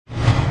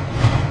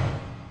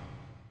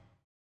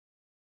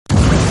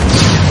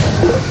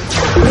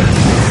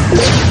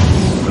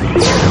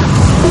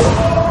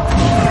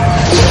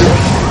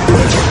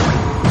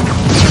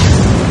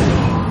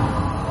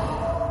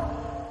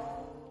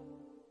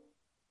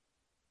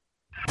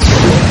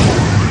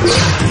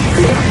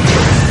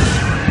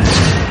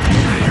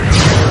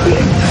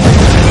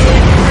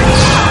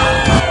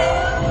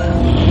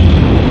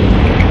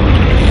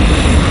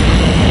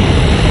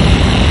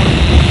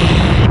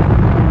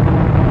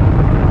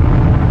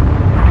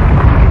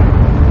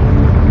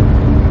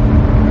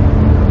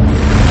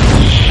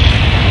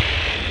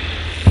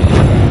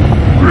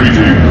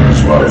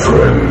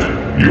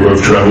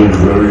have traveled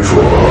very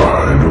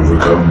far and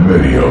overcome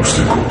many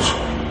obstacles.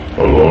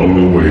 Along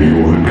the way,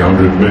 you have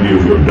encountered many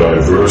of your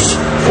diverse,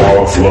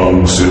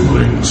 far-flung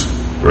siblings.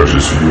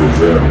 Precious few of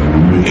them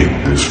will make it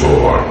this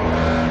far.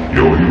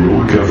 Your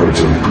heroic efforts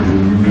have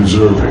proven you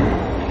deserving,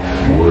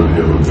 worthy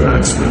of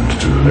advancement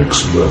to the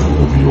next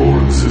level of your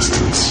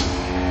existence.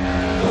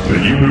 The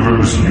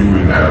universe you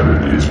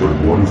inhabit is but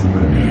one of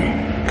many,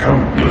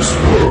 countless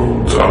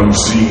worlds,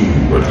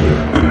 unseen but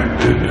yet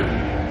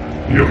connected.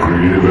 Your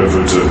creative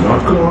efforts have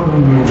not gone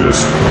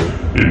unnoticed.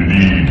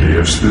 Indeed, they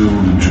have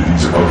spilled into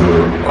these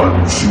other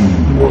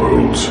unseen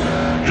worlds,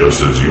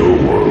 just as your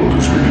world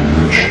is being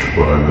enriched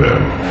by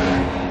them.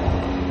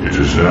 It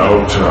is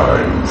now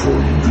time for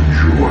you to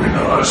join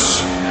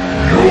us.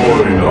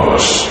 Join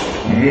us!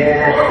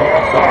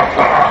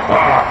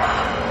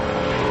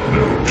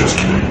 No, just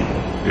kidding.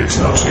 It's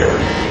not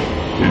scary.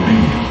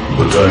 Indeed,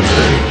 but I'm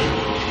saying,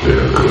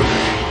 they're good.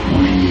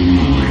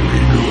 Really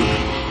good.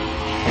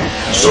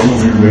 Some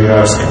of you may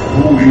ask,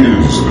 who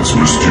is this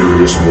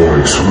mysterious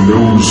voice who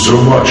knows so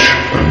much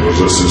and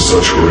possesses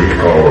such great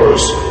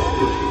powers?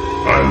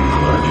 I'm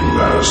glad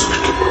you asked.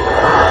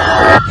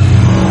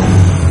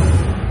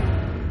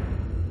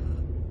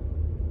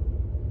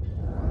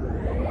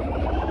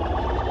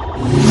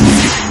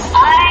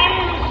 I'm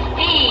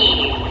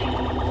Steve.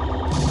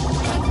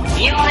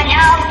 You are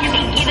now to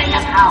be given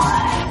the power.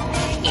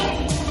 Yes,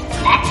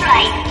 that's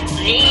right,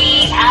 the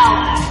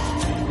power.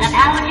 The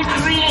power to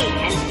create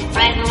and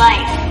spread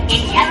life,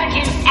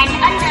 intelligence, and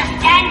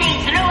understanding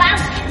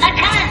throughout the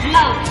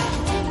cosmos.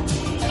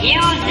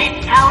 Use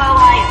this power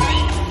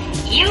wisely.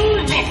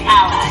 Use this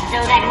power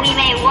so that we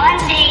may one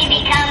day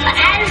become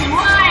as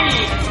one.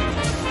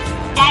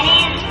 That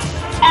is,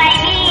 I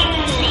mean,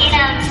 in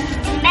a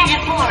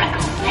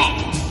metaphorical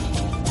sense.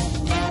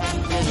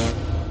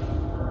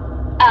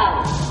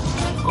 Oh,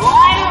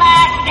 one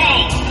last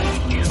thing.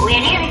 We're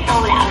nearly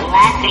sold out of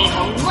last day's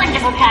a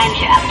wonderful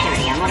timeshare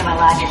opportunity on one of our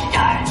largest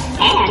stars,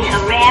 and a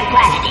rare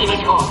planet in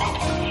its orbit.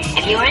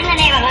 If you're in the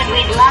neighborhood,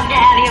 we'd love to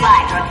have you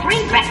by for a free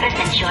breakfast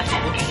and short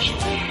presentation.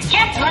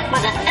 Just look for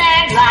the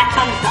third rock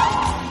from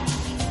Saul.